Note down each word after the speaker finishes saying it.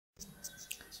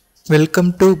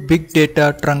Welcome to Big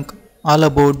Data Trunk, all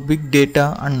about big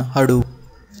data and Hadoop.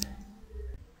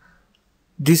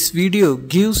 This video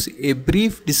gives a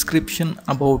brief description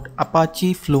about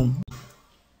Apache Flume.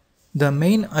 The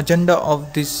main agenda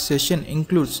of this session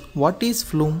includes what is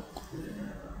Flume,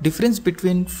 difference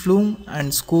between Flume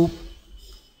and Sqoop,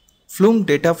 Flume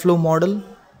data flow model,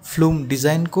 Flume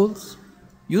design goals,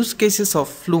 use cases of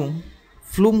Flume,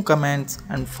 Flume commands,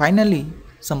 and finally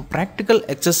some practical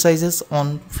exercises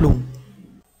on Flume.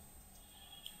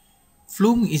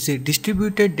 Flume is a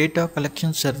distributed data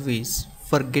collection service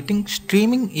for getting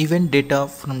streaming event data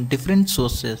from different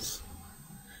sources.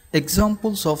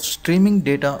 Examples of streaming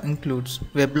data includes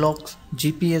weblogs,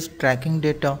 GPS tracking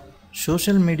data,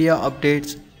 social media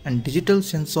updates, and digital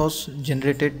sensors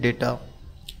generated data.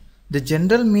 The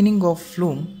general meaning of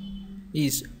Flume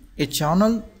is a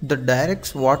channel that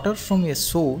directs water from a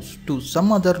source to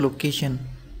some other location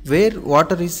where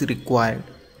water is required.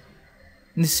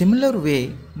 In a similar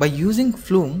way, by using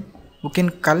Flume, we can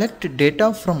collect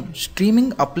data from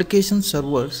streaming application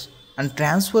servers and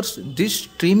transfer this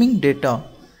streaming data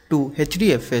to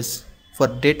HDFS for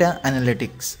data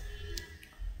analytics.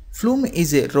 Flume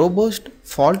is a robust,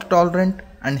 fault-tolerant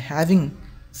and having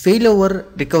failover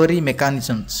recovery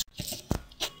mechanisms.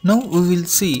 Now we will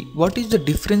see what is the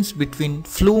difference between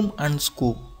Flume and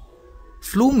Sqoop.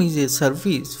 Flume is a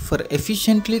service for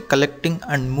efficiently collecting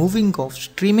and moving of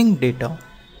streaming data,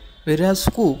 whereas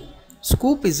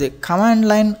Sqoop is a command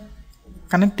line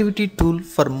connectivity tool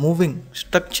for moving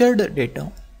structured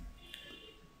data.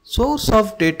 Source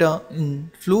of data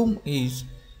in Flume is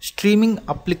streaming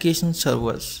application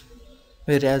servers,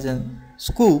 whereas in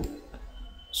Sqoop,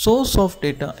 source of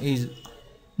data is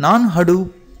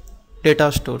non-Hadoop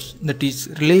data stores, that is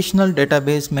relational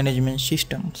database management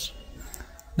systems.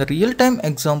 The real-time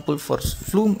example for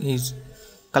Flume is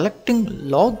collecting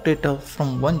log data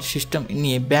from one system in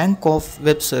a bank of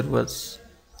web servers.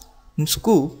 In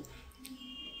Sqoop,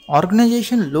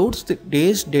 organization loads the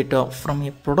day's data from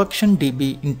a production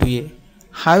DB into a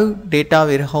Hive data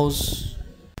warehouse.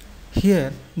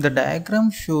 Here, the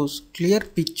diagram shows clear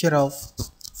picture of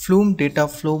Flume data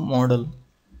flow model.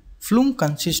 Flume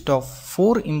consists of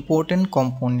four important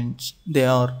components. They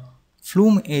are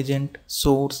Flume agent,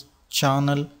 source,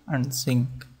 channel, and sink.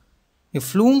 A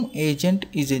Flume agent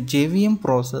is a JVM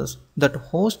process that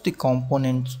hosts the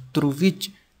components through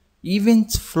which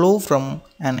events flow from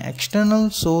an external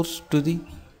source to the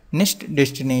next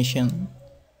destination.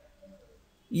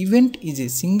 Event is a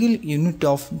single unit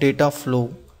of data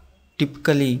flow,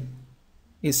 typically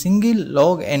a single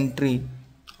log entry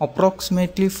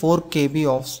approximately 4 KB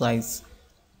of size.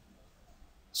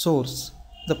 Source,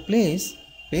 the place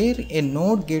where a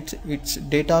node gets its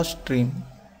data stream.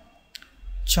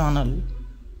 Channel,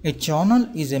 a channel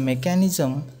is a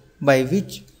mechanism by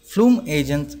which Flume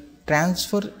agents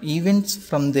transfer events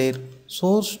from their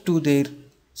source to their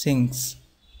sinks.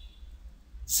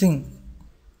 Sink,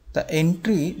 the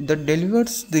entry that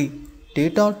delivers the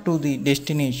data to the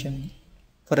destination.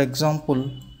 For example,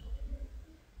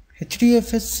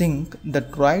 HDFS sink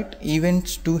that write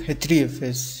events to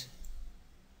HDFS.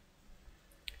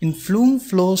 In Flume,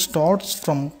 flow starts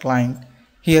from client.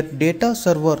 Here data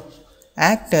server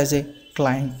act as a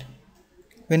client.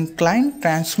 When client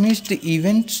transmits the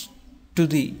events to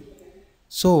the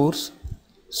source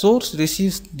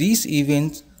receives these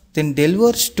events, then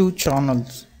delivers to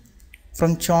channels.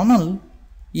 From channel,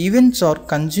 events are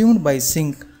consumed by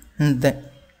sink and then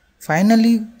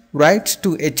finally writes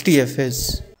to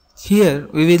HDFS. Here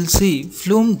we will see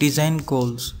Flume design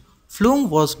goals. Flume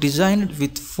was designed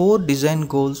with 4 design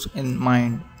goals in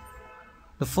mind.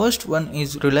 The first one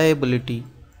is reliability.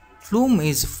 Flume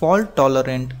is fault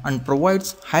tolerant and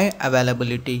provides high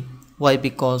availability. Why?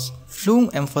 Because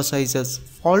Flume emphasizes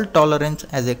fault tolerance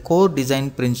as a core design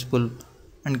principle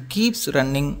and keeps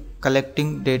running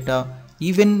collecting data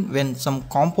even when some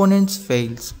components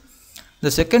fails.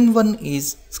 The second one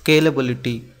is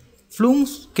scalability. Flume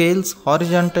scales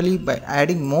horizontally by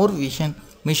adding more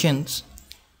missions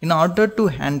in order to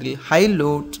handle high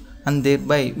loads, and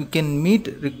thereby we can meet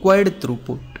required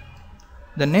throughput.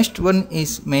 The next one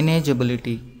is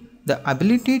manageability. The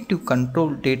ability to control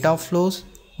data flows,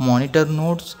 monitor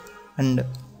nodes, and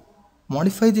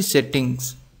modify the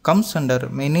settings comes under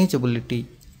manageability.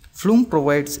 Flume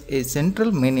provides a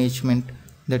central management,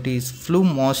 that is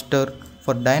Flume master,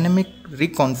 for dynamic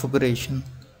reconfiguration.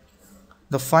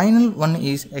 The final one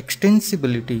is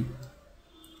extensibility.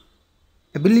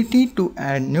 Ability to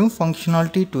add new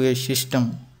functionality to a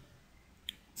system.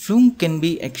 Flume can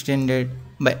be extended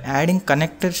by adding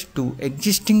connectors to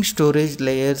existing storage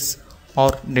layers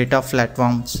or data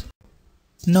platforms.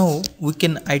 Now we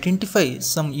can identify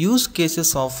some use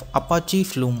cases of Apache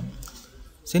Flume: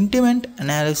 sentiment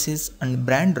analysis and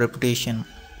brand reputation.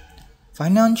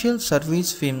 Financial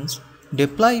service firms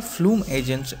deploy Flume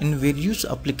agents in various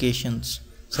applications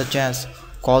such as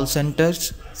call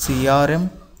centers, CRM,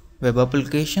 web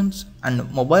applications,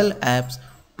 and mobile apps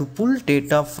to pull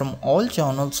data from all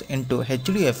channels into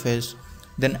HDFS,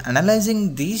 then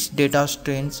analyzing these data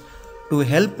streams to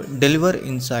help deliver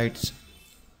insights.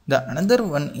 The another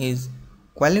one is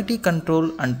quality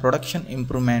control and production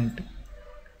improvement.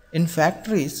 In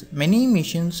factories, many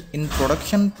machines in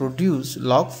production produce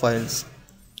log files.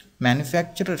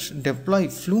 Manufacturers deploy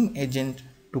Flume agents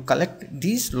to collect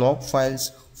these log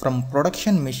files from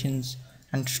production machines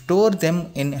and store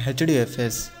them in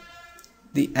HDFS.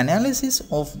 The analysis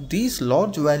of these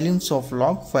large volumes of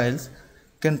log files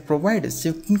can provide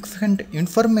significant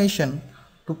information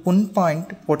to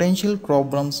pinpoint potential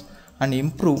problems and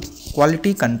improve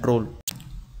quality control.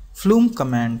 Flume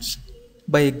commands.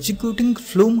 By executing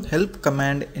Flume help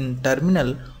command in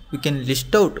terminal, we can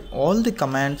list out all the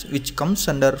commands which comes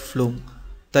under Flume.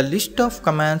 The list of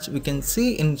commands we can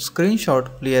see in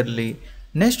screenshot clearly.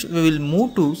 Next we will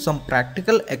move to some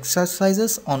practical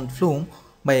exercises on Flume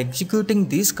by executing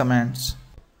these commands.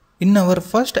 In our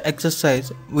first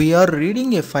exercise, we are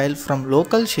reading a file from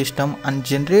local system and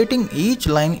generating each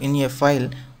line in a file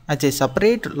as a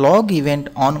separate log event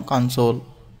on console.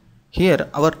 Here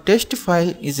our test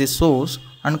file is a source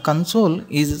and console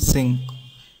is sink.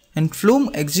 In Flume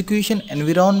execution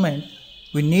environment,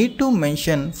 we need to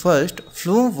mention first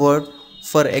Flume word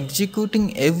for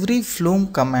executing every Flume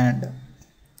command.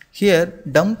 Here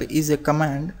dump is a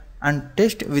command and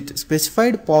test with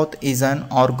specified path is an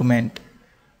argument.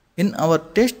 In our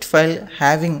test file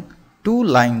having two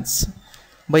lines.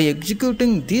 By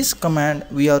executing this command,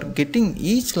 we are getting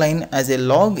each line as a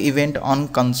log event on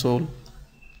console.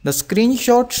 The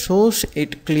screenshot shows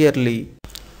it clearly.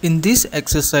 In this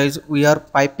exercise, we are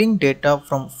piping data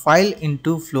from file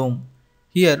into Flume.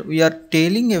 Here we are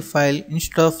tailing a file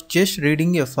instead of just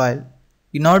reading a file.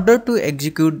 In order to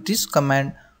execute this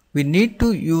command, we need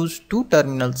to use two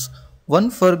terminals, one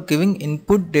for giving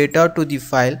input data to the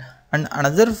file and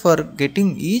another for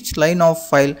getting each line of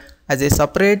file as a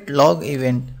separate log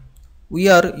event. We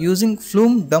are using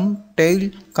Flume dump tail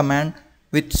command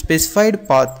with specified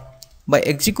path. By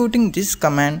executing this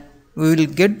command, we will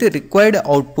get the required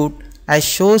output as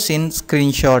shows in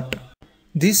screenshot.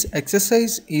 This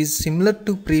exercise is similar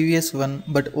to previous one,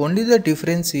 but only the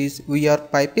difference is we are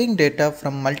piping data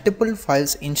from multiple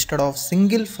files instead of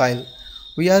single file.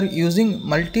 We are using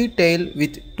multi-tail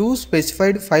with two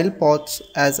specified file paths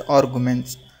as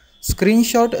arguments.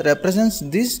 Screenshot represents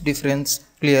this difference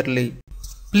clearly.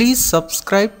 Please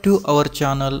subscribe to our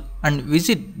channel and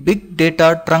visit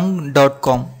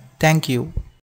bigdatatrunk.com. Thank you.